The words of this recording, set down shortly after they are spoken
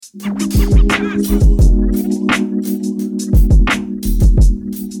Welcome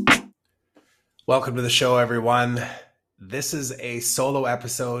to the show, everyone. This is a solo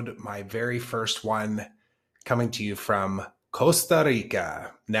episode, my very first one, coming to you from Costa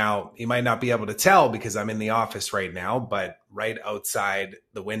Rica. Now, you might not be able to tell because I'm in the office right now, but right outside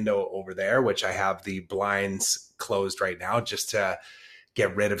the window over there, which I have the blinds closed right now just to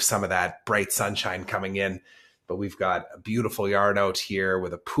get rid of some of that bright sunshine coming in. But we've got a beautiful yard out here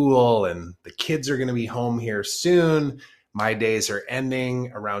with a pool, and the kids are going to be home here soon. My days are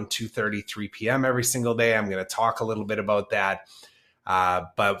ending around 2:30, 3 p.m. every single day. I'm going to talk a little bit about that.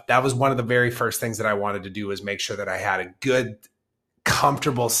 But that was one of the very first things that I wanted to do, was make sure that I had a good,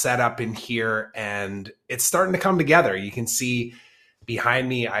 comfortable setup in here, and it's starting to come together. You can see behind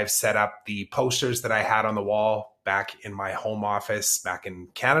me, I've set up the posters that I had on the wall back in my home office back in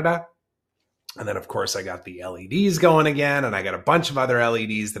Canada. And then, of course, I got the LEDs going again, and I got a bunch of other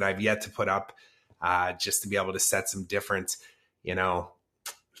LEDs that I've yet to put up just to be able to set some different,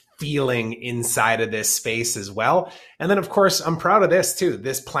 feeling inside of this space as well. And then, of course, I'm proud of this too.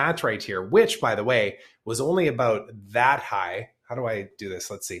 This plant right here, which, by the way, was only about that high. How do I do this?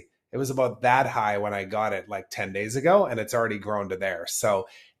 Let's see. It was about that high when I got it like 10 days ago, and it's already grown to there. So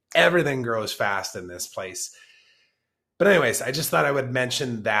everything grows fast in this place. But anyways, I just thought I would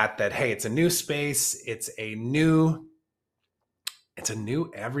mention that, hey, it's a new space. It's a new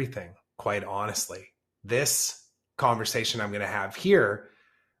everything, quite honestly. This conversation I'm going to have here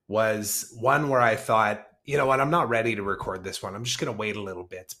was one where I thought, you know what, I'm not ready to record this one. I'm just going to wait a little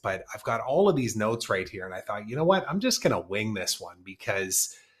bit. But I've got all of these notes right here, and I thought, you know what, I'm just going to wing this one,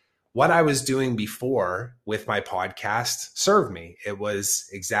 because what I was doing before with my podcast served me. It was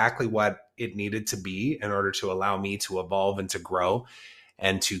exactly what it needed to be in order to allow me to evolve and to grow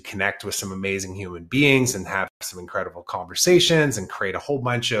and to connect with some amazing human beings and have some incredible conversations and create a whole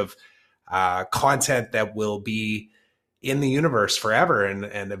bunch of content that will be in the universe forever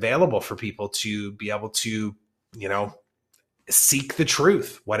and available for people to be able to, seek the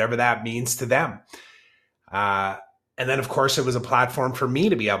truth, whatever that means to them. And then, of course, it was a platform for me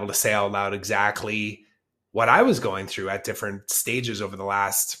to be able to say out loud exactly what I was going through at different stages over the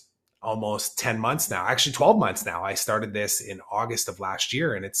last almost 10 months now, actually 12 months now. I started this in August of last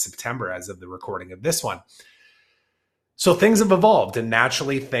year, and it's September as of the recording of this one. So things have evolved, and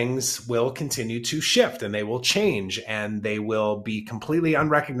naturally things will continue to shift, and they will change, and they will be completely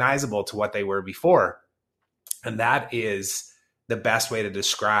unrecognizable to what they were before. And that is the best way to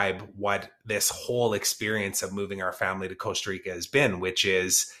describe what this whole experience of moving our family to Costa Rica has been, which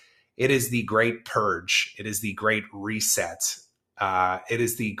is, it is the great purge. It is the great reset. It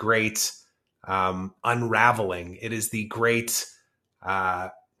is the great unraveling. It is the great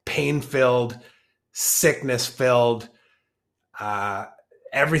pain-filled, sickness-filled,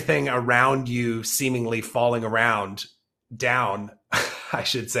 everything around you seemingly falling down, I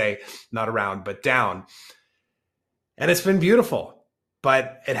should say, not around, but down. And it's been beautiful,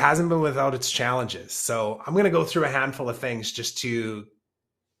 but it hasn't been without its challenges. So I'm going to go through a handful of things just to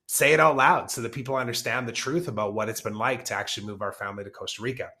say it out loud so that people understand the truth about what it's been like to actually move our family to Costa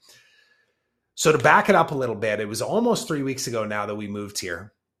Rica. So to back it up a little bit, it was almost 3 weeks ago now that we moved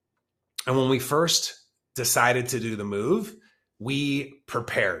here. And when we first decided to do the move, we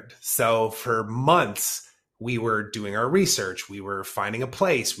prepared. So for months, we were doing our research. We were finding a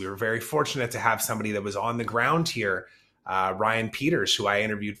place. We were very fortunate to have somebody that was on the ground here, Ryan Peters, who I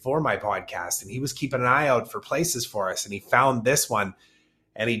interviewed for my podcast. And he was keeping an eye out for places for us. And he found this one.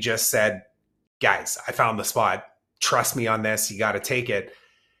 And he just said, guys, I found the spot. Trust me on this. You got to take it.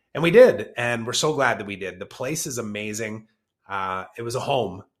 And we did. And we're so glad that we did. The place is amazing. It was a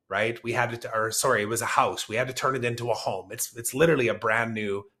home, right? It was a house. We had to turn it into a home. It's literally a brand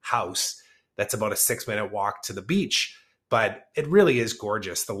new house that's about a 6-minute walk to the beach, but it really is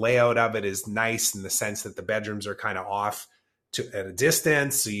gorgeous. The layout of it is nice in the sense that the bedrooms are kind of off at a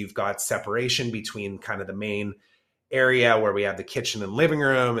distance. So you've got separation between kind of the main area where we have the kitchen and living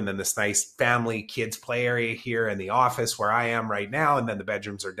room, and then this nice family kids play area here in the office where I am right now. And then the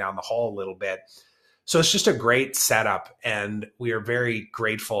bedrooms are down the hall a little bit. So it's just a great setup. And we are very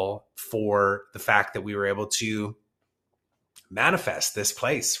grateful for the fact that we were able to manifest this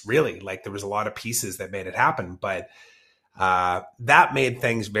place. Really, like, there was a lot of pieces that made it happen, but that made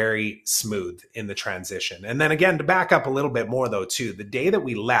things very smooth in the transition. And then again, to back up a little bit more though, too, the day that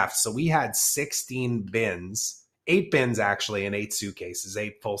we left, so we had 16 bins, 8 bins actually, and 8 suitcases,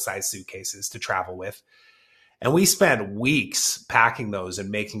 8 full-size suitcases to travel with. And we spent weeks packing those and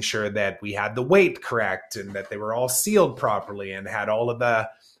making sure that we had the weight correct and that they were all sealed properly and had all of the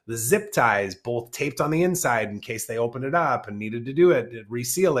the zip ties both taped on the inside in case they opened it up and needed to do it,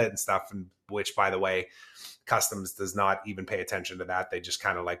 reseal it and stuff. And which, by the way, customs does not even pay attention to that. They just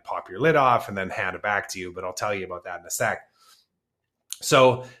kind of like pop your lid off and then hand it back to you. But I'll tell you about that in a sec.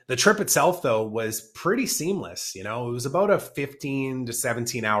 So the trip itself, though, was pretty seamless. It was about a 15 to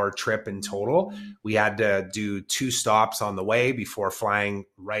 17 hour trip in total. We had to do 2 stops on the way before flying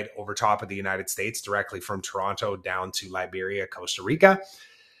right over top of the United States directly from Toronto down to Liberia, Costa Rica.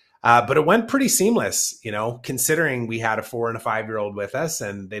 But it went pretty seamless, considering we had a 4 and a 5-year-old with us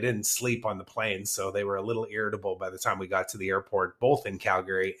and they didn't sleep on the plane. So they were a little irritable by the time we got to the airport, both in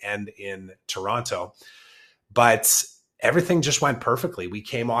Calgary and in Toronto. But everything just went perfectly. We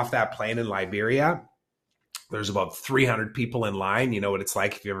came off that plane in Liberia. There's about 300 people in line. You know what it's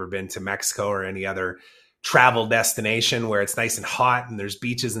like if you've ever been to Mexico or any other travel destination where it's nice and hot and there's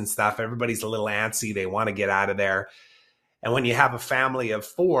beaches and stuff. Everybody's a little antsy. They want to get out of there. And when you have a family of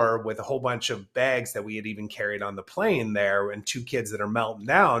 4 with a whole bunch of bags that we had even carried on the plane there and 2 kids that are melting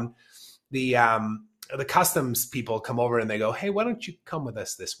down, the customs people come over and they go, hey, why don't you come with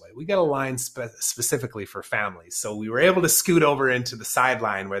us this way? We got a line specifically for families. So we were able to scoot over into the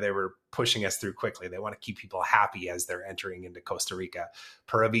sideline where they were pushing us through quickly. They want to keep people happy as they're entering into Costa Rica,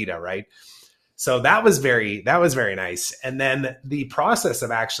 Pura Vida, right? So that was very nice. And then the process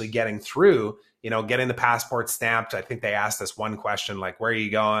of actually getting through, getting the passport stamped. I think they asked us one question, like, where are you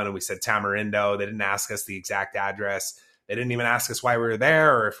going? And we said Tamarindo. They didn't ask us the exact address. They didn't even ask us why we were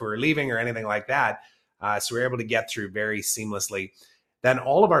there or if we were leaving or anything like that. So we were able to get through very seamlessly. Then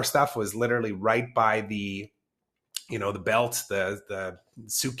all of our stuff was literally right by the belt, the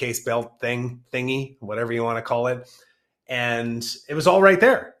suitcase belt thingy, whatever you want to call it. And it was all right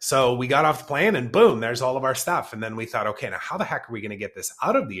there. So we got off the plane and boom, there's all of our stuff. And then we thought, okay, now how the heck are we going to get this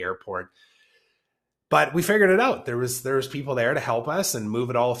out of the airport? But we figured it out. There was people there to help us and move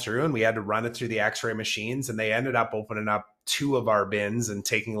it all through. And we had to run it through the x-ray machines. And they ended up opening up 2 of our bins and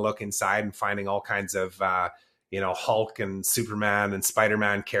taking a look inside and finding all kinds of, Hulk and Superman and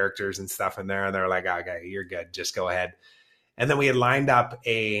Spider-Man characters and stuff in there. And they're like, okay, you're good. Just go ahead. And then we had lined up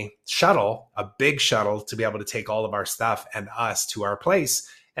a big shuttle to be able to take all of our stuff and us to our place.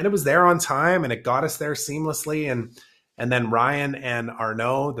 And it was there on time and it got us there seamlessly. And then Ryan and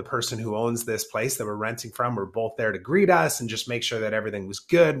Arnaud, the person who owns this place that we're renting from, were both there to greet us and just make sure that everything was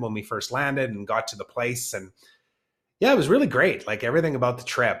good when we first landed and got to the place. And yeah, it was really great. Like everything about the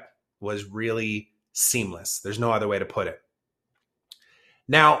trip was really seamless. There's no other way to put it.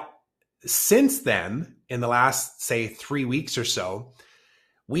 Now, since then, in the last, say, 3 weeks or so,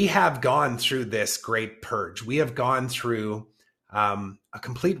 we have gone through this great purge. We have gone through a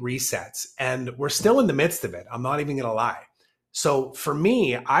complete reset, and we're still in the midst of it. I'm not even going to lie. So for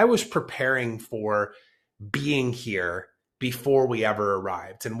me, I was preparing for being here before we ever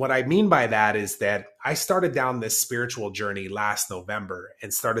arrived. And what I mean by that is that I started down this spiritual journey last November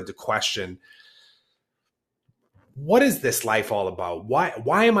and started to question, what is this life all about?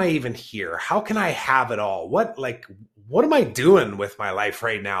 Why am I even here? How can I have it all? What am I doing with my life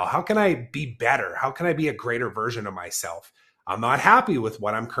right now? How can I be better? How can I be a greater version of myself? I'm not happy with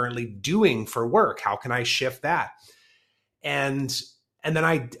what I'm currently doing for work. How can I shift that? And then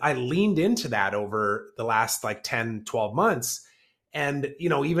I leaned into that over the last 10, 12 months and,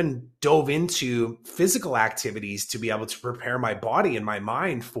 even dove into physical activities to be able to prepare my body and my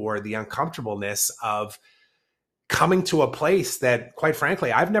mind for the uncomfortableness of coming to a place that, quite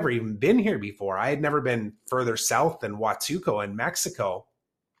frankly, I've never even been here before. I had never been further south than Huatulco in Mexico.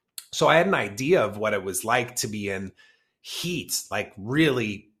 So I had an idea of what it was like to be in heat, like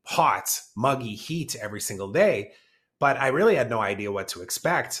really hot, muggy heat every single day. But I really had no idea what to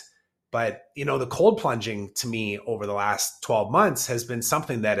expect. But, the cold plunging to me over the last 12 months has been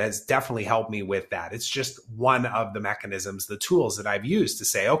something that has definitely helped me with that. It's just one of the mechanisms, the tools that I've used to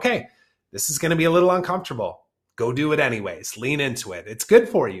say, okay, this is going to be a little uncomfortable. Go do it anyways. Lean into it. It's good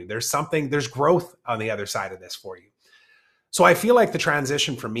for you. There's growth on the other side of this for you. So I feel like the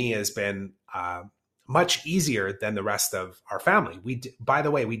transition for me has been much easier than the rest of our family. By the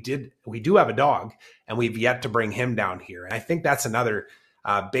way, we do have a dog, and we've yet to bring him down here. And I think that's another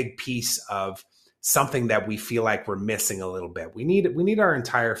big piece of something that we feel like we're missing a little bit. We need our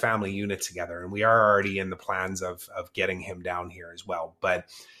entire family unit together, and we are already in the plans of getting him down here as well. But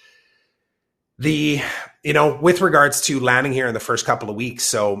with regards to landing here in the first couple of weeks,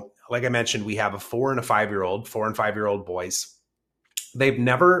 so like I mentioned, we have a 4 and a 5-year-old boys. They've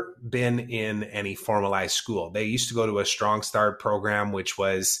never been in any formalized school. They used to go to a Strong Start program, which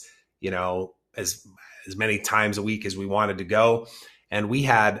was, as many times a week as we wanted to go. And we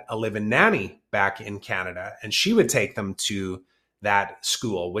had a live-in nanny back in Canada, and she would take them to that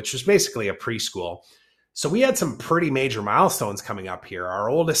school, which was basically a preschool. So we had some pretty major milestones coming up here. Our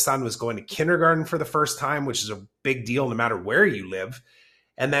oldest son was going to kindergarten for the first time, which is a big deal no matter where you live.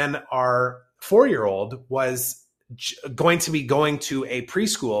 And then our 4-year-old was going to be going to a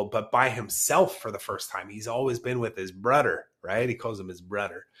preschool, but by himself for the first time. He's always been with his brother, right? He calls him his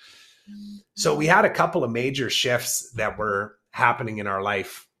brother. So we had a couple of major shifts that were happening in our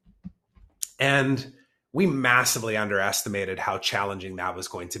life. And we massively underestimated how challenging that was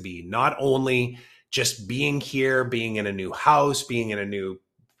going to be. Not only just being here, being in a new house, being in a new,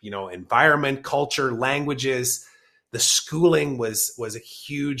 environment, culture, languages. The schooling was a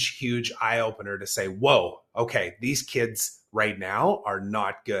huge, huge eye opener to say, whoa, okay, these kids right now are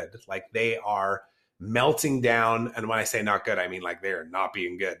not good. Like they are melting down. And when I say not good, I mean like they are not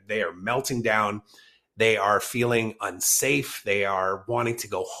being good. They are melting down. They are feeling unsafe. They are wanting to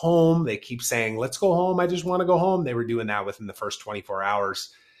go home. They keep saying, let's go home. I just want to go home. They were doing that within the first 24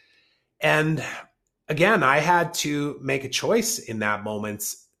 hours. And again, I had to make a choice in that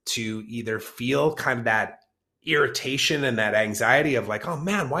moment to either feel kind of that irritation and that anxiety of like, oh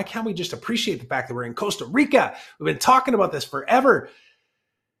man, why can't we just appreciate the fact that we're in Costa Rica? We've been talking about this forever.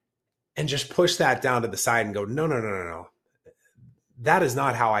 And just push that down to the side and go, no. That is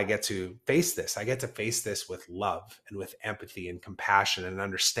not how I get to face this. I get to face this with love and with empathy and compassion and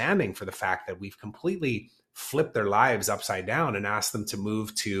understanding for the fact that we've completely flipped their lives upside down and asked them to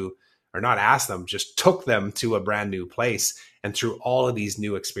move to, or not asked them, just took them to a brand new place. And through all of these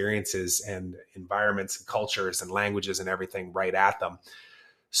new experiences and environments and cultures and languages and everything right at them.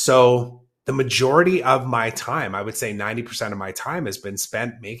 So the majority of my time, I would say 90% of my time, has been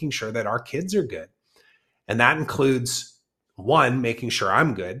spent making sure that our kids are good. And that includes, one, making sure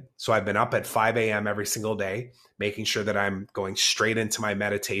I'm good. So I've been up at 5 a.m. every single day, making sure that I'm going straight into my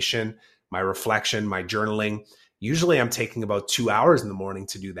meditation, my reflection, my journaling. Usually I'm taking about 2 hours in the morning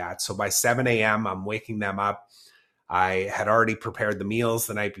to do that. So by 7 a.m., I'm waking them up. I had already prepared the meals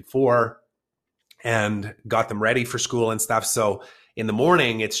the night before and got them ready for school and stuff. So in the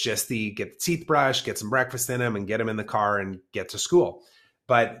morning, it's just get the teeth brushed, get some breakfast in them, and get them in the car and get to school.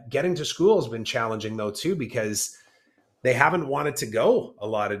 But getting to school has been challenging though too, because they haven't wanted to go a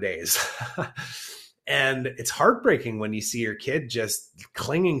lot of days. And it's heartbreaking when you see your kid just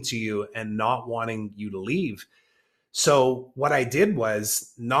clinging to you and not wanting you to leave. So what I did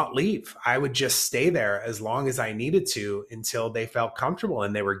was not leave. I would just stay there as long as I needed to until they felt comfortable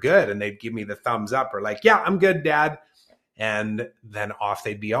and they were good. And they'd give me the thumbs up or like, yeah, I'm good, Dad. And then off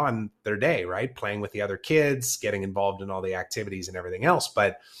they'd be on their day, right? Playing with the other kids, getting involved in all the activities and everything else.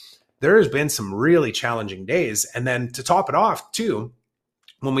 But there has been some really challenging days. And then to top it off too,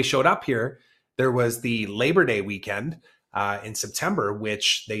 when we showed up here, there was the Labor Day weekend in September,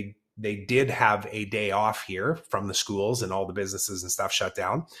 which they did have a day off here from the schools and all the businesses and stuff shut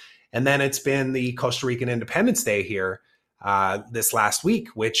down. And then it's been the Costa Rican Independence Day here this last week,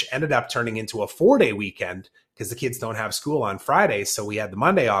 which ended up turning into a 4-day weekend because the kids don't have school on Fridays. So we had the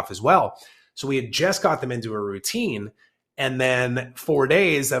Monday off as well. So we had just got them into a routine. And then 4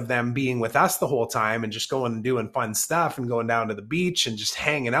 days of them being with us the whole time and just going and doing fun stuff and going down to the beach and just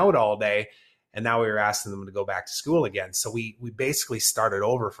hanging out all day. And now we were asking them to go back to school again. So we basically started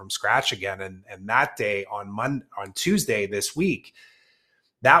over from scratch again. And that day on Tuesday this week,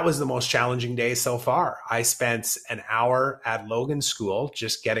 that was the most challenging day so far. I spent an hour at Logan's school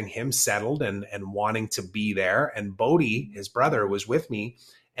just getting him settled and wanting to be there. And Bodhi, his brother, was with me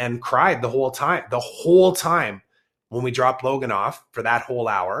and cried the whole time when we dropped Logan off for that whole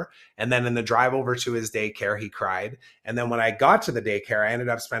hour. And then in the drive over to his daycare, he cried. And then when I got to the daycare, I ended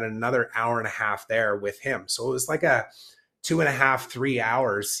up spending another hour and a half there with him. So it was like a 2.5, 3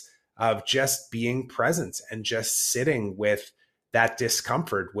 hours of just being present and just sitting with that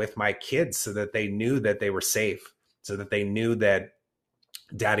discomfort with my kids so that they knew that they were safe, so that they knew that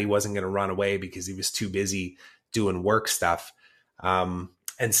Daddy wasn't going to run away because he was too busy doing work stuff. And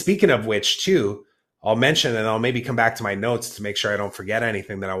speaking of which too, I'll mention, and I'll maybe come back to my notes to make sure I don't forget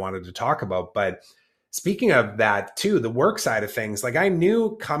anything that I wanted to talk about. But speaking of that too, the work side of things, like I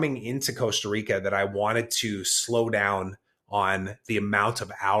knew coming into Costa Rica that I wanted to slow down on the amount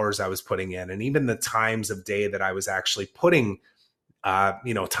of hours I was putting in and even the times of day that I was actually putting,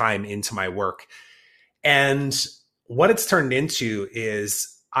 time into my work. And what it's turned into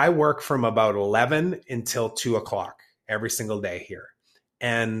is I work from about 11 until 2 o'clock every single day here.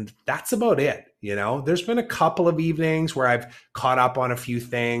 And that's about it. There's been a couple of evenings where I've caught up on a few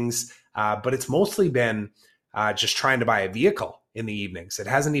things, but it's mostly been just trying to buy a vehicle in the evenings. It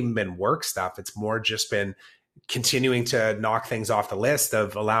hasn't even been work stuff. It's more just been continuing to knock things off the list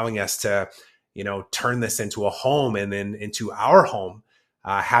of allowing us to, turn this into a home and then into our home,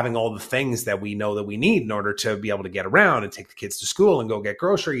 having all the things that we know that we need in order to be able to get around and take the kids to school and go get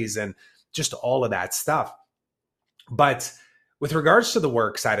groceries and just all of that stuff. But with regards to the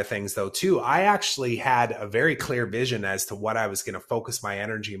work side of things, though, too, I actually had a very clear vision as to what I was going to focus my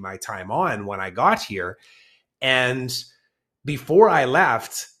energy and my time on when I got here. And before I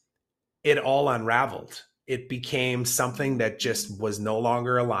left, it all unraveled. It became something that just was no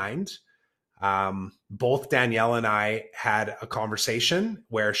longer aligned. Both Danielle and I had a conversation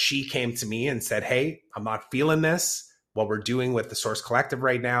where she came to me and said, hey, I'm not feeling this. What we're doing with the Source Collective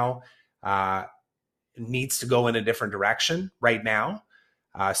right now needs to go in a different direction right now.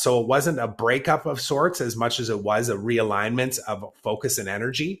 So it wasn't a breakup of sorts as much as it was a realignment of focus and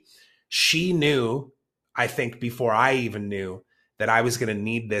energy. She knew, I think before I even knew, that I was going to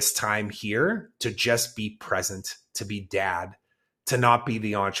need this time here to just be present, to be dad, to not be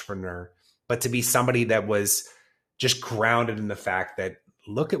the entrepreneur, but to be somebody that was just grounded in the fact that,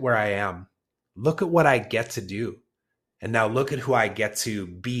 look at where I am, look at what I get to do. And now look at who I get to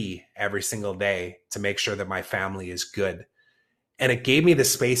be every single day to make sure that my family is good. And it gave me the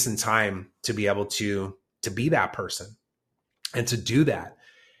space and time to be able to be that person and to do that.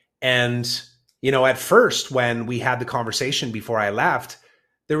 And, at first when we had the conversation before I left,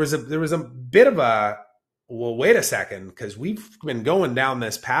 there was a bit of a, well, wait a second, because we've been going down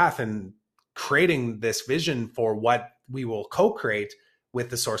this path and creating this vision for what we will co-create with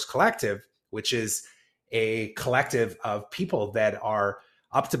the Source Collective, which is a collective of people that are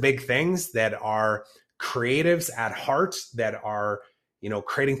up to big things, that are creatives at heart, that are,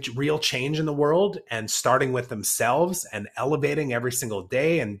 creating real change in the world and starting with themselves and elevating every single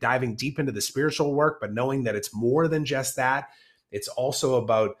day and diving deep into the spiritual work, but knowing that it's more than just that. It's also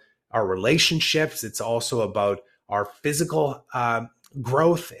about our relationships. It's also about our physical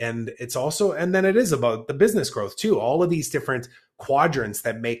growth. And then it is about the business growth too. All of these different quadrants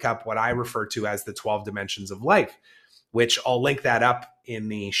that make up what I refer to as the 12 dimensions of life, which I'll link that up in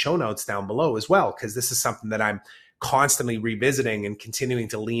the show notes down below as well, because this is something that I'm constantly revisiting and continuing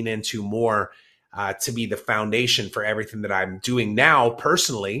to lean into more to be the foundation for everything that I'm doing now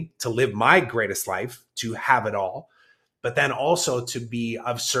personally, to live my greatest life, to have it all, but then also to be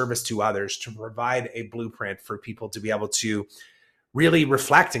of service to others, to provide a blueprint for people to be able to really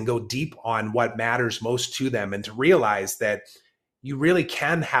reflect and go deep on what matters most to them, and to realize that you really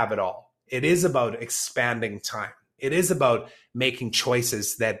can have it all. It is about expanding time. It is about making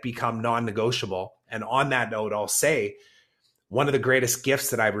choices that become non-negotiable. And on that note, I'll say one of the greatest gifts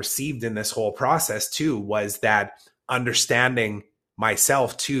that I've received in this whole process too was that understanding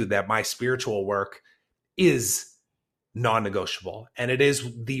myself too, that my spiritual work is non-negotiable. And it is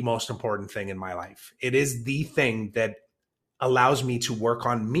the most important thing in my life. It is the thing that allows me to work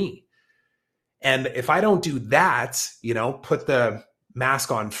on me. And if I don't do that, put the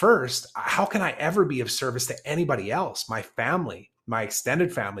mask on first, how can I ever be of service to anybody else? My family, my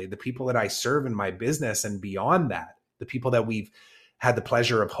extended family, the people that I serve in my business, and beyond that, the people that we've had the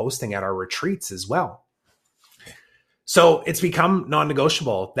pleasure of hosting at our retreats as well. So it's become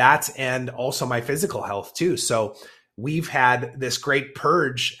non-negotiable, that, and also my physical health too. So we've had this great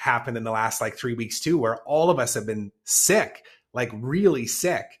purge happen in the last 3 weeks too, where all of us have been sick, really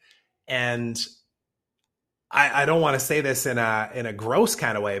sick. And I don't want to say this in a gross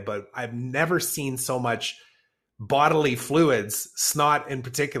kind of way, but I've never seen so much bodily fluids, snot in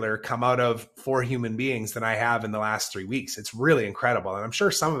particular, come out of 4 human beings than I have in the last 3 weeks. It's really incredible. And I'm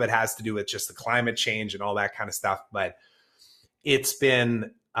sure some of it has to do with just the climate change and all that kind of stuff, but it's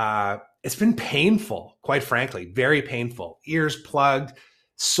been painful, quite frankly, very painful. Ears plugged,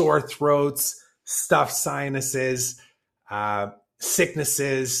 sore throats, stuffed sinuses,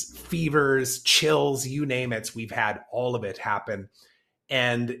 sicknesses, fevers, chills, you name it. We've had all of it happen.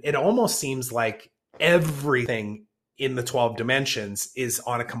 And it almost seems like everything in the 12 dimensions is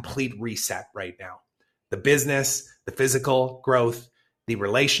on a complete reset right now. The business, the physical growth, the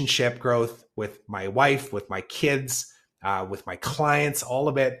relationship growth with my wife, with my kids, with my clients, all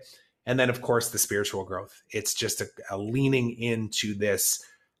of it. And then, of course, the spiritual growth. It's just a leaning into this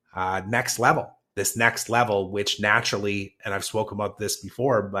next level. This next level, which naturally, and I've spoken about this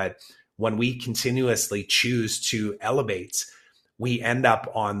before, but when we continuously choose to elevate, we end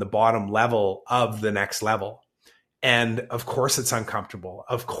up on the bottom level of the next level. And of course it's uncomfortable.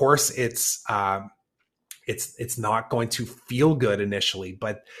 Of course it's not going to feel good initially,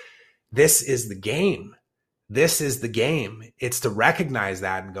 but this is the game. This is the game. It's to recognize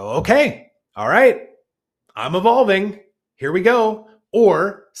that and go, okay, all right, I'm evolving. Here we go.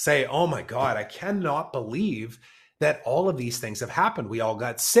 Or say, oh my God, I cannot believe that all of these things have happened. We all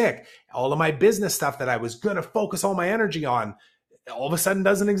got sick. All of my business stuff that I was going to focus all my energy on all of a sudden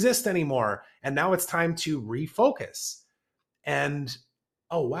doesn't exist anymore. And now it's time to refocus. And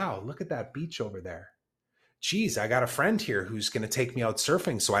oh, wow, look at that beach over there. Geez, I got a friend here who's going to take me out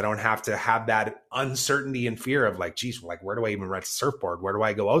surfing so I don't have to have that uncertainty and fear of like, geez, like, where do I even rent a surfboard? Where do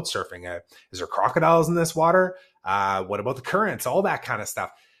I go out surfing? Is there crocodiles in this water? What about the currents? All that kind of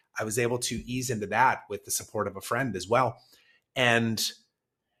stuff. I was able to ease into that with the support of a friend as well. And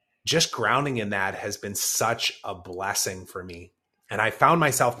just grounding in that has been such a blessing for me. And I found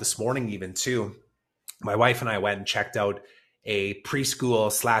myself this morning even too. My wife and I went and checked out a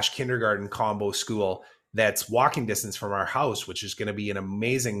preschool / kindergarten combo school that's walking distance from our house, which is going to be an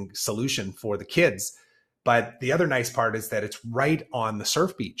amazing solution for the kids. But the other nice part is that it's right on the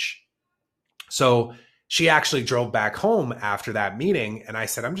surf beach. So she actually drove back home after that meeting. And I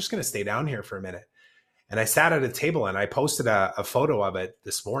said, I'm just going to stay down here for a minute. And I sat at a table and I posted a photo of it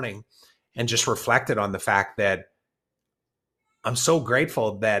this morning and just reflected on the fact that I'm so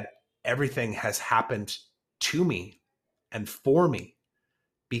grateful that everything has happened to me and for me,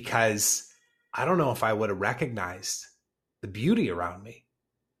 because I don't know if I would have recognized the beauty around me.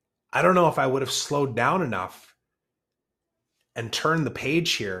 I don't know if I would have slowed down enough and turned the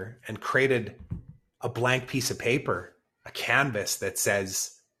page here and created a blank piece of paper, a canvas that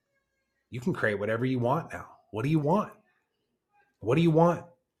says, you can create whatever you want now. What do you want? What do you want?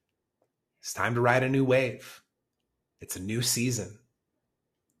 It's time to ride a new wave. It's a new season.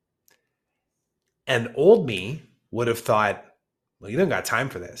 And old me would have thought, well, you don't got time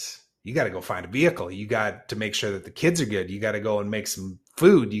for this. You got to go find a vehicle. You got to make sure that the kids are good. You got to go and make some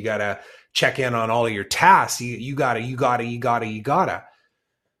food. You got to check in on all of your tasks. You gotta.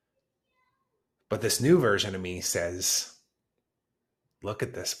 But this new version of me says, look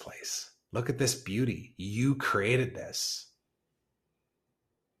at this place. Look at this beauty. You created this.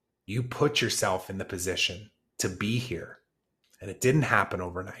 You put yourself in the position to be here, and it didn't happen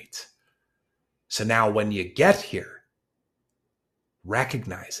overnight. So now when you get here,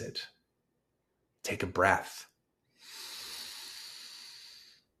 recognize it. Take a breath.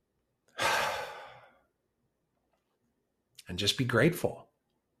 And just be grateful.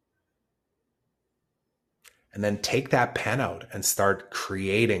 And then take that pen out and start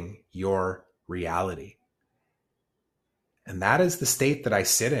creating your reality. And that is the state that I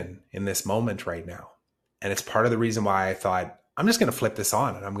sit in this moment right now. And it's part of the reason why I thought, I'm just going to flip this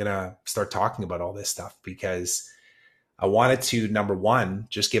on and I'm going to start talking about all this stuff, because I wanted to, number one,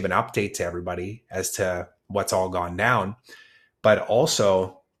 just give an update to everybody as to what's all gone down, but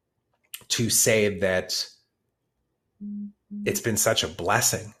also to say that it's been such a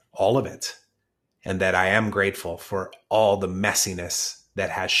blessing, all of it, and that I am grateful for all the messiness that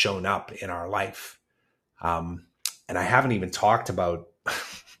has shown up in our life. And I haven't even talked about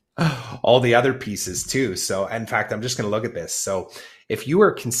all the other pieces too. So in fact, I'm just going to look at this. So if you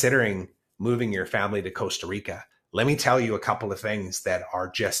are considering moving your family to Costa Rica, let me tell you a couple of things that are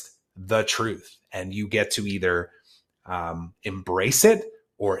just the truth. And you get to either embrace it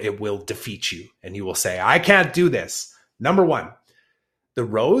or it will defeat you. And you will say, I can't do this. Number one, the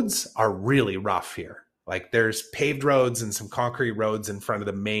roads are really rough here. Like there's paved roads and some concrete roads in front of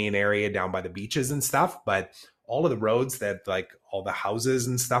the main area down by the beaches and stuff. But all of the roads that like all the houses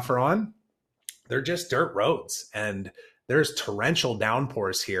and stuff are on, they're just dirt roads. And there's torrential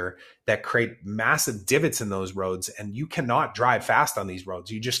downpours here that create massive divots in those roads. And you cannot drive fast on these roads.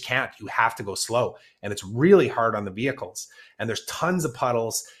 You just can't. You have to go slow. And it's really hard on the vehicles. And there's tons of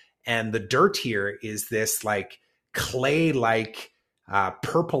puddles. And the dirt here is this like clay-like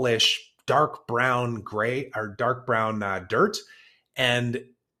purplish, dark brown gray or dark brown dirt. And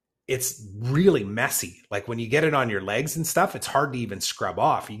it's really messy. Like when you get it on your legs and stuff, it's hard to even scrub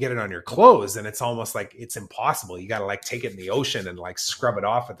off. You get it on your clothes and it's almost like it's impossible. You got to like take it in the ocean and like scrub it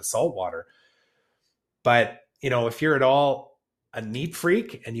off with the salt water. But, you know, if you're at all a neat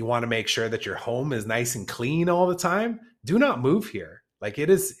freak and you want to make sure that your home is nice and clean all the time, do not move here. Like it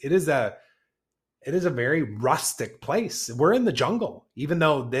is a very rustic place. We're in the jungle, even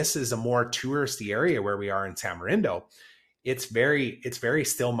though this is a more touristy area where we are in Tamarindo. It's very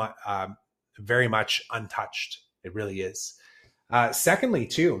still very much untouched. It really is. Secondly,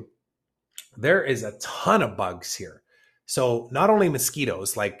 too, there is a ton of bugs here. So not only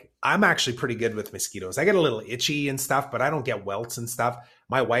mosquitoes, like I'm actually pretty good with mosquitoes. I get a little itchy and stuff, but I don't get welts and stuff.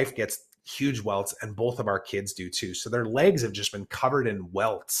 My wife gets huge welts and both of our kids do too. So their legs have just been covered in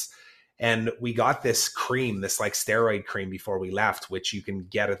welts. And we got this cream, this like steroid cream before we left, which you can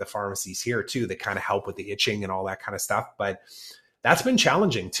get at the pharmacies here too, that kind of help with the itching and all that kind of stuff. But that's been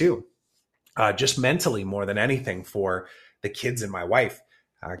challenging too. just mentally more than anything for the kids and my wife,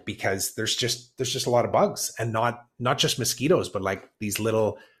 because there's just a lot of bugs, and not just mosquitoes, but like these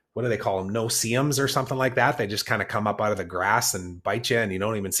little, what do they call them, no-see-ums or something like that. They just kind of come up out of the grass and bite you, and you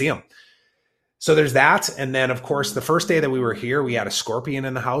don't even see them. So there's that. And then, of course, the first day that we were here, we had a scorpion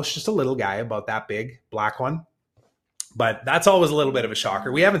in the house, just a little guy, about that big, black one. But that's always a little bit of a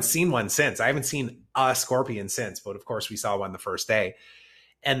shocker. We haven't seen one since. I haven't seen a scorpion since, but of course we saw one the first day.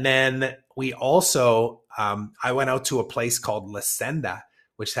 And then we also, I went out to a place called La Senda,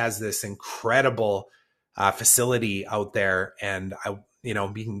 which has this incredible facility out there. And you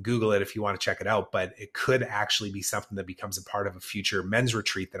can Google it if you want to check it out, but it could actually be something that becomes a part of a future men's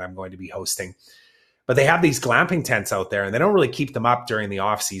retreat that I'm going to be hosting. But they have these glamping tents out there, and they don't really keep them up during the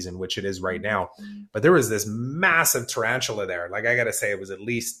off season, which it is right now. But there was this massive tarantula there. Like, I got to say, it was at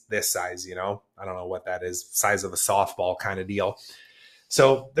least this size, I don't know what that is, size of a softball kind of deal.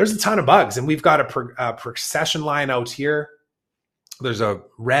 So there's a ton of bugs, and we've got a procession line out here. There's a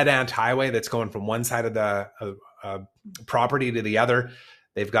red ant highway that's going from one side of the property to the other.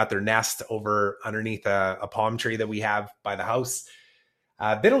 They've got their nest over underneath a palm tree that we have by the house.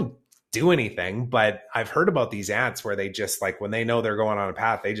 They don't do anything, but I've heard about these ants where they just, like, when they know they're going on a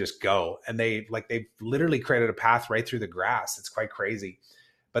path, they just go, and they've literally created a path right through the grass. It's quite crazy,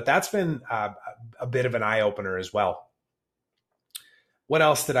 but that's been a bit of an eye opener as well. What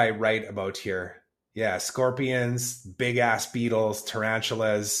else did I write about here? Yeah, scorpions, big ass beetles,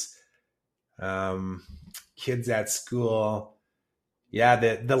 tarantulas, kids at school. Yeah,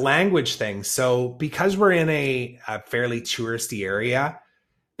 the language thing. So because we're in a fairly touristy area,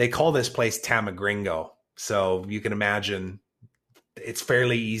 they call this place Tamagringo. So you can imagine it's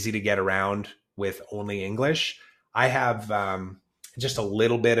fairly easy to get around with only English. I have just a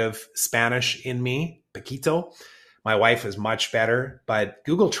little bit of Spanish in me, poquito. My wife is much better, but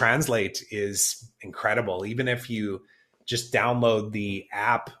Google Translate is incredible. Even if you just download the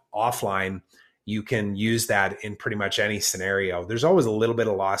app offline, you can use that in pretty much any scenario. There's always a little bit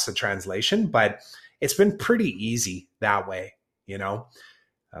of loss of translation, but it's been pretty easy that way, no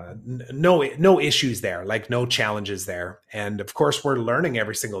issues there, like no challenges there. And of course, we're learning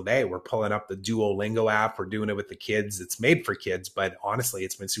every single day. We're pulling up the Duolingo app. We're doing it with the kids. It's made for kids, but honestly,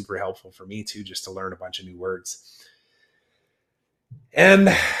 it's been super helpful for me too, just to learn a bunch of new words. And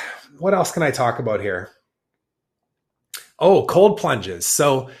what else can I talk about here? Oh, cold plunges.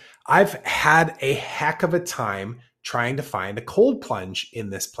 So I've had a heck of a time trying to find a cold plunge in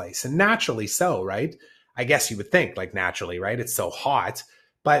this place. And naturally so, right? I guess you would think, like, naturally, right? It's so hot.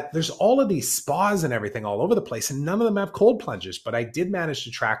 But there's all of these spas and everything all over the place, and none of them have cold plunges. But I did manage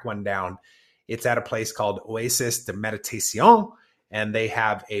to track one down. It's at a place called Oasis de Meditation, and they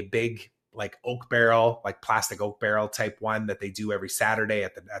have a big, like, oak barrel, like plastic oak barrel type one that they do every Saturday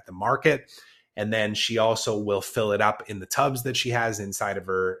at the market. And then she also will fill it up in the tubs that she has inside of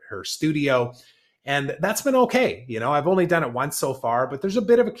her studio. And that's been okay. I've only done it once so far, but there's a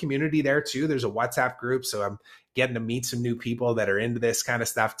bit of a community there too. There's a WhatsApp group. So I'm getting to meet some new people that are into this kind of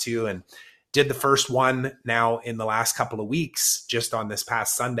stuff too. And did the first one now in the last couple of weeks, just on this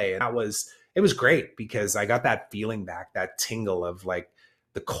past Sunday. And it was great because I got that feeling back, that tingle of like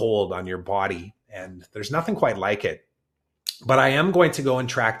the cold on your body. And there's nothing quite like it. But I am going to go and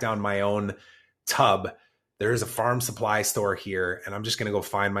track down my own tub. There's a farm supply store here, and I'm just going to go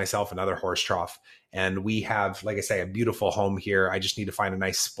find myself another horse trough. And we have, like I say, a beautiful home here. I just need to find a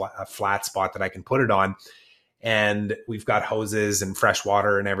nice flat spot that I can put it on. And we've got hoses and fresh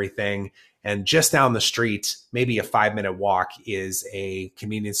water and everything. And just down the street, maybe a 5-minute walk, is a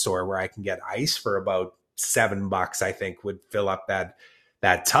convenience store where I can get ice for about $7, I think, would fill up that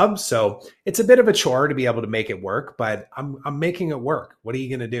tub. So it's a bit of a chore to be able to make it work, but I'm making it work. What are you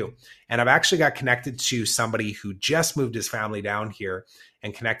going to do? And I've actually got connected to somebody who just moved his family down here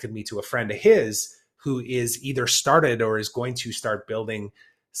and connected me to a friend of his who is either started or is going to start building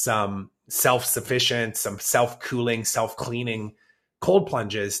some self-sufficient, some self-cooling, self-cleaning cold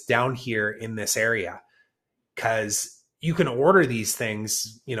plunges down here in this area. Because you can order these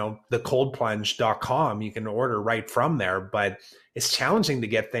things, thecoldplunge.com, you can order right from there, but it's challenging to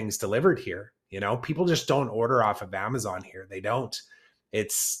get things delivered here. People just don't order off of Amazon here. They don't.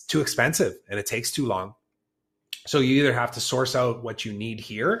 It's too expensive and it takes too long. So you either have to source out what you need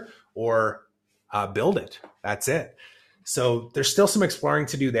here or build it. That's it. So there's still some exploring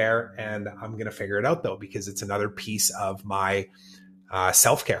to do there, and I'm going to figure it out though, because it's another piece of my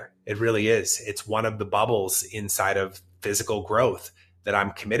self-care. It really is. It's one of the bubbles inside of physical growth that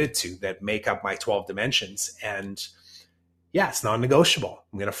I'm committed to that make up my 12 dimensions. And yeah, it's non-negotiable.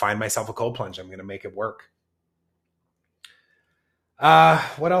 I'm going to find myself a cold plunge. I'm going to make it work.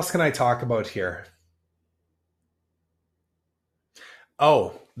 What else can I talk about here?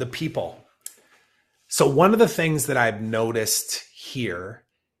 Oh, the people. So one of the things that I've noticed here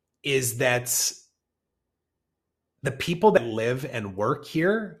is that the people that live and work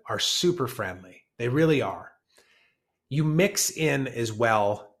here are super friendly. They really are. You mix in as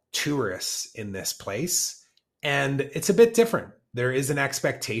well tourists in this place, and it's a bit different. There is an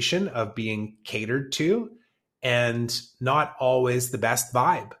expectation of being catered to and not always the best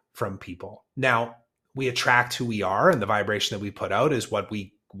vibe from people. Now, we attract who we are, and the vibration that we put out is what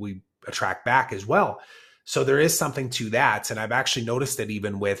we attract back as well. So there is something to that. And I've actually noticed it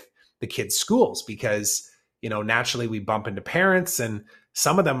even with the kids' schools, because, naturally we bump into parents, and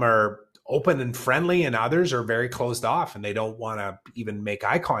some of them are open and friendly, and others are very closed off, and they don't want to even make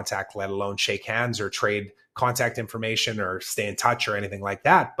eye contact, let alone shake hands or trade contact information or stay in touch or anything like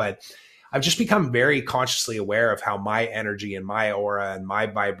that. But I've just become very consciously aware of how my energy and my aura and my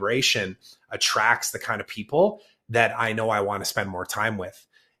vibration attracts the kind of people that I know I want to spend more time with.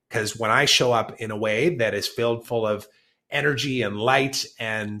 Because when I show up in a way that is filled full of energy and light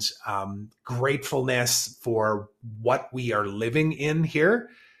and gratefulness for what we are living in here,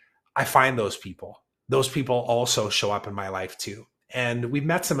 I find those people. Those people also show up in my life too. And we've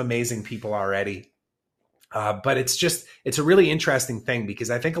met some amazing people already. But it's a really interesting thing, because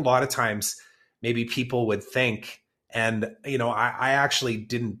I think a lot of times maybe people would think, and, I actually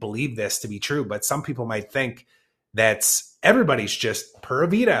didn't believe this to be true, but some people might think that everybody's just pura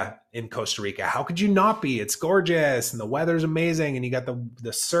vida in Costa Rica. How could you not be? It's gorgeous and the weather's amazing and you got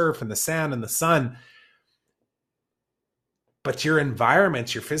the surf and the sand and the sun. But your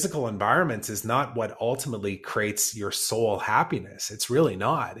environment, your physical environment, is not what ultimately creates your soul happiness. It's really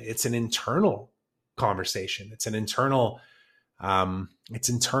not. It's an internal conversation. It's an internal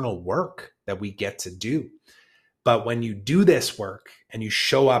work that we get to do. But when you do this work and you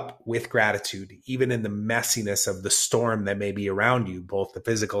show up with gratitude, even in the messiness of the storm that may be around you, both the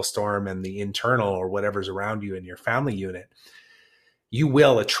physical storm and the internal or whatever's around you in your family unit, you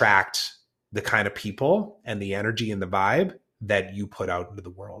will attract the kind of people and the energy and the vibe that you put out into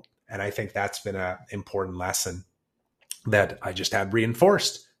the world. And I think that's been an important lesson that I just had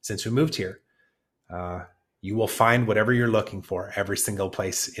reinforced since we moved here. You will find whatever you're looking for every single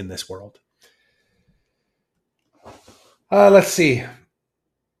place in this world. Let's see.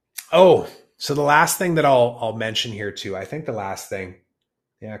 Oh, so the last thing that I'll mention here too. I think the last thing,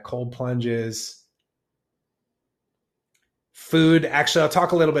 cold plunges, food. Actually, I'll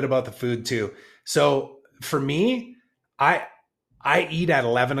talk a little bit about the food too. So for me, I eat at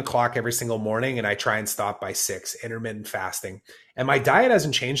 11 o'clock every single morning, and I try and stop by 6, intermittent fasting. And my diet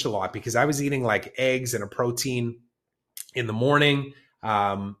hasn't changed a lot, because I was eating like eggs and a protein in the morning,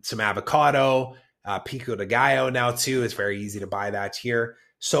 some avocado, pico de gallo now too. It's very easy to buy that here.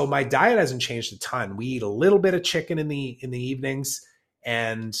 So my diet hasn't changed a ton. We eat a little bit of chicken in the evenings,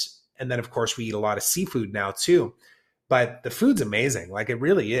 and then of course we eat a lot of seafood now too. But the food's amazing. Like, it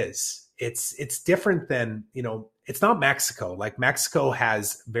really is. It's different than, it's not Mexico. Like, Mexico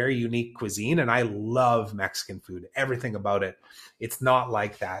has very unique cuisine, and I love Mexican food, everything about it. It's not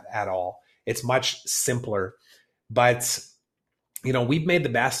like that at all. It's much simpler, but we've made the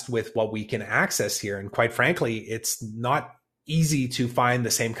best with what we can access here. And quite frankly, it's not easy to find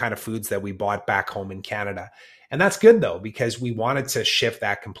the same kind of foods that we bought back home in Canada. And that's good though, because we wanted to shift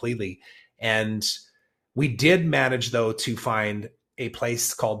that completely. And we did manage though to find a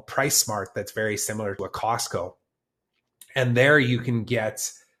place called Price Smart that's very similar to a Costco. And there you can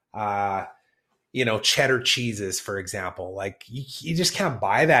get, cheddar cheeses, for example. Like, you just can't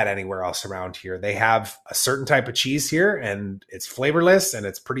buy that anywhere else around here. They have a certain type of cheese here, and it's flavorless and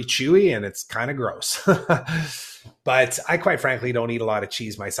it's pretty chewy and it's kind of gross. But I quite frankly don't eat a lot of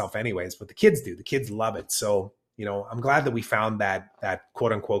cheese myself anyways, but the kids do. The kids love it. So, I'm glad that we found that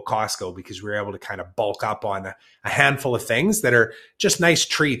quote unquote Costco, because we were able to kind of bulk up on a handful of things that are just nice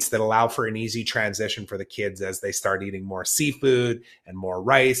treats that allow for an easy transition for the kids as they start eating more seafood and more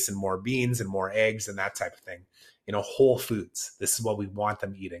rice and more beans and more eggs and that type of thing. Whole foods. This is what we want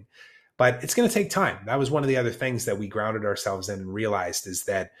them eating. But it's going to take time. That was one of the other things that we grounded ourselves in and realized, is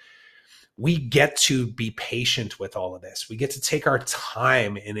that we get to be patient with all of this. We get to take our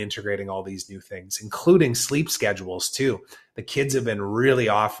time in integrating all these new things, including sleep schedules too. The kids have been really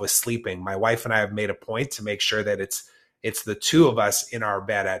off with sleeping. My wife and I have made a point to make sure that it's the two of us in our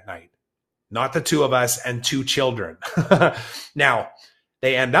bed at night, not the two of us and 2 children. Now,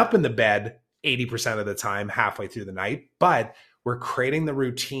 they end up in the bed 80% of the time, halfway through the night, but we're creating the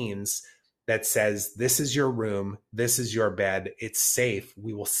routines that says, this is your room, this is your bed, it's safe.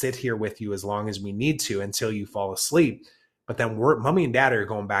 We will sit here with you as long as we need to until you fall asleep. but then mommy and daddy are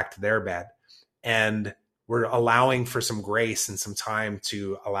going back to their bed, and we're allowing for some grace and some time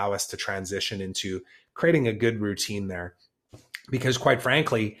to allow us to transition into creating a good routine there. Because quite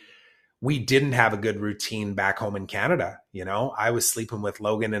frankly, we didn't have a good routine back home in Canada. You know, I was sleeping with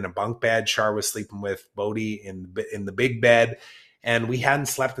Logan in a bunk bed. Char was sleeping with Bodhi in the big bed. And we hadn't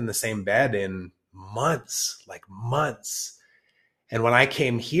slept in the same bed in months, like months. And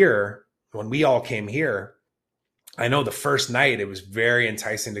when we all came here, I know the first night it was very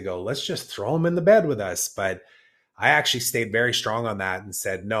enticing to go, let's just throw him in the bed with us. But I actually stayed very strong on that and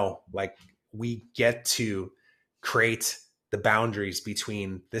said, no, like we get to create the boundaries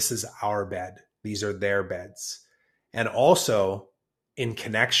between this is our bed, these are their beds. And also in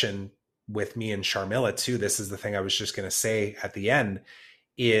connection with me and Sharmila too, this is the thing I was just going to say at the end,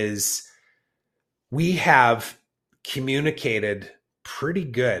 is we have communicated pretty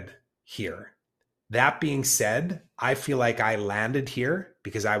good here. That being said, I feel like I landed here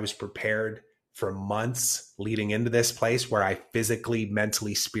because I was prepared for months leading into this place where I physically,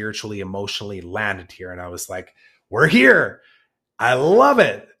 mentally, spiritually, emotionally landed here. And I was like, we're here. I love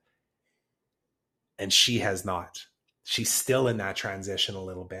it. And she has not. She's still in that transition a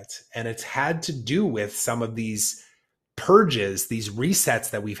little bit. And it's had to do with some of these purges, these resets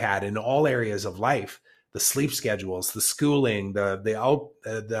that we've had in all areas of life. The sleep schedules, the schooling, the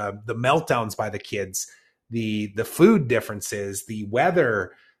meltdowns by the kids, the food differences, the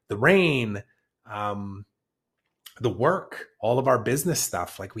weather, the rain, the work, all of our business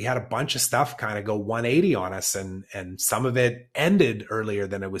stuff. Like we had a bunch of stuff kind of go 180 on us, and some of it ended earlier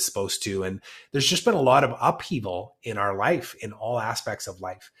than it was supposed to. And there's just been a lot of upheaval in our life, in all aspects of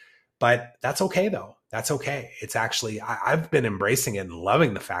life. But that's okay though. That's okay. It's actually, I've been embracing it and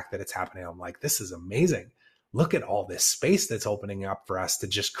loving the fact that it's happening. I'm like, this is amazing. Look at all this space that's opening up for us to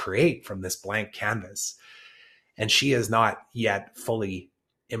just create from this blank canvas. And she has not yet fully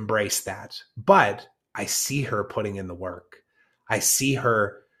embraced that. But I see her putting in the work. I see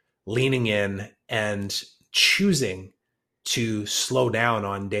her leaning in and choosing to slow down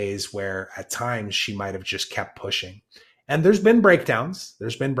on days where at times she might have just kept pushing. And there's been breakdowns,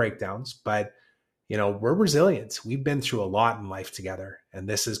 but you know, we're resilient. We've been through a lot in life together. And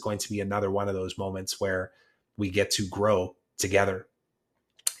this is going to be another one of those moments where we get to grow together.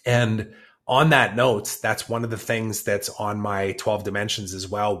 And on that note, that's one of the things that's on my 12 dimensions as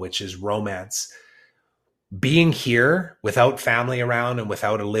well, which is romance. Being here without family around and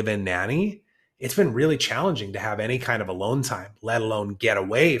without a live-in nanny, it's been really challenging to have any kind of alone time, let alone get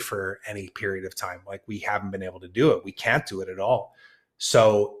away for any period of time. Like we haven't been able to do it. We can't do it at all.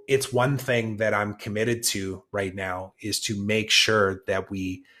 So it's one thing that I'm committed to right now is to make sure that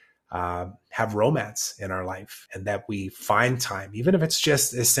we have romance in our life and that we find time, even if it's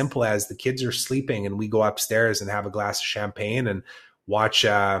just as simple as the kids are sleeping and we go upstairs and have a glass of champagne and watch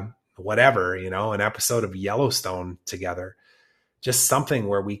whatever, you know, an episode of Yellowstone together, just something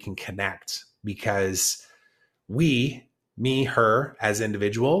where we can connect, because me, her as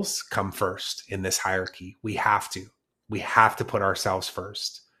individuals come first in this hierarchy. We have to put ourselves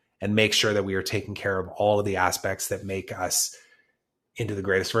first and make sure that we are taking care of all of the aspects that make us into the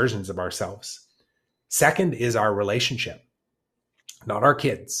greatest versions of ourselves. Second is our relationship, not our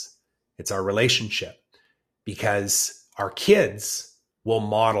kids. It's our relationship, because our kids will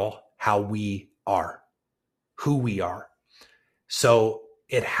model how we are, who we are. So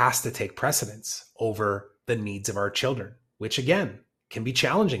it has to take precedence over the needs of our children, which again can be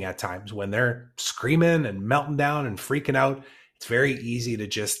challenging at times when they're screaming and melting down and freaking out. It's very easy to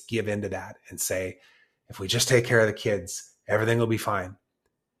just give into that and say, if we just take care of the kids, everything will be fine.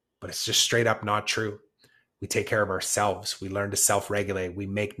 But it's just straight up not true. We take care of ourselves. We learn to self-regulate. We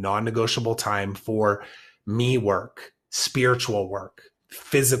make non-negotiable time for me work, spiritual work,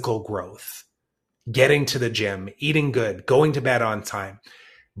 physical growth, getting to the gym, eating good, going to bed on time,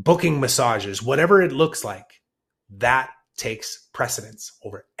 booking massages, whatever it looks like. That takes precedence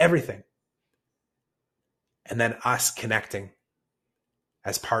over everything. And then us connecting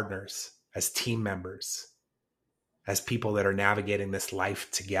as partners, as team members, as people that are navigating this life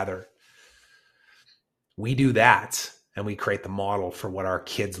together. We do that and we create the model for what our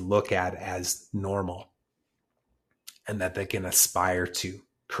kids look at as normal and that they can aspire to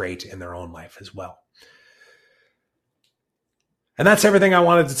create in their own life as well. And that's everything I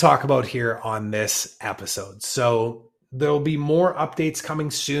wanted to talk about here on this episode. So there'll be more updates coming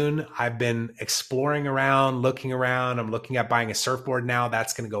soon. I've been exploring around, looking around. I'm looking at buying a surfboard now.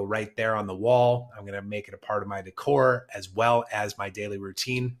 That's going to go right there on the wall. I'm going to make it a part of my decor as well as my daily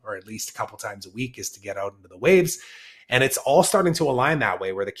routine, or at least a couple times a week, is to get out into the waves And it's all starting to align that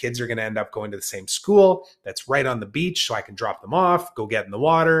way, where the kids are going to end up going to the same school that's right on the beach, so I can drop them off, go get in the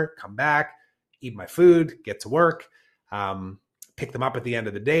water, come back, eat my food, get to work, pick them up at the end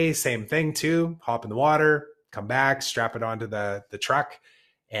of the day. Same thing too. Hop in the water, come back, strap it onto the truck,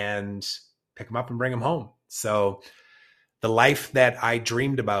 and pick them up and bring them home. So the life that I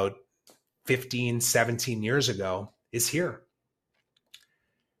dreamed about 15, 17 years ago is here.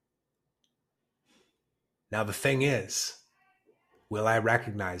 Now, the thing is, will I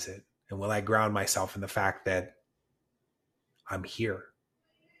recognize it? And will I ground myself in the fact that I'm here?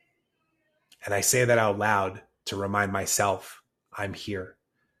 And I say that out loud to remind myself, I'm here.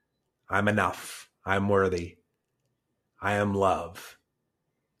 I'm enough. I'm worthy. I am love.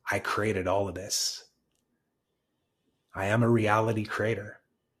 I created all of this. I am a reality creator.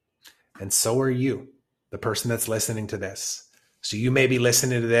 And so are you, the person that's listening to this. So you may be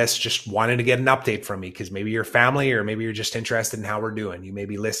listening to this just wanting to get an update from me because maybe you're family, or maybe you're just interested in how we're doing. You may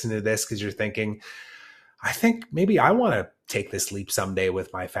be listening to this because you're thinking, I think maybe I want to take this leap someday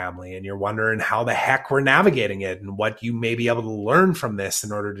with my family. And you're wondering how the heck we're navigating it and what you may be able to learn from this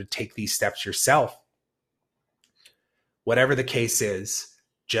in order to take these steps yourself. Whatever the case is,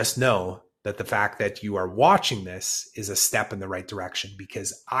 just know that the fact that you are watching this is a step in the right direction,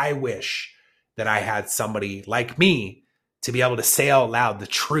 because I wish that I had somebody like me to be able to say out loud the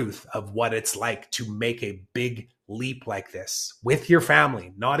truth of what it's like to make a big leap like this with your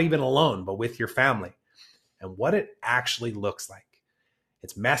family, not even alone, but with your family, and what it actually looks like.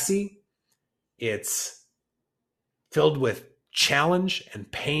 It's messy. It's filled with challenge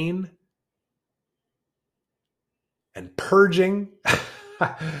and pain and purging.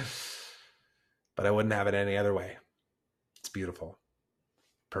 But I wouldn't have it any other way. It's beautiful.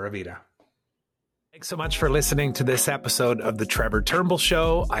 Pura vida. Thanks so much for listening to this episode of The Trevor Turnbull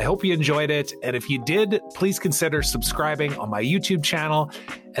Show. I hope you enjoyed it. And if you did, please consider subscribing on my YouTube channel,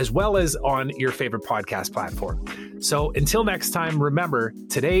 as well as on your favorite podcast platform. So until next time, remember,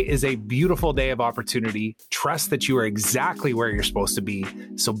 today is a beautiful day of opportunity. Trust that you are exactly where you're supposed to be.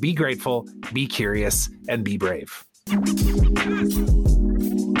 So be grateful, be curious, and be brave.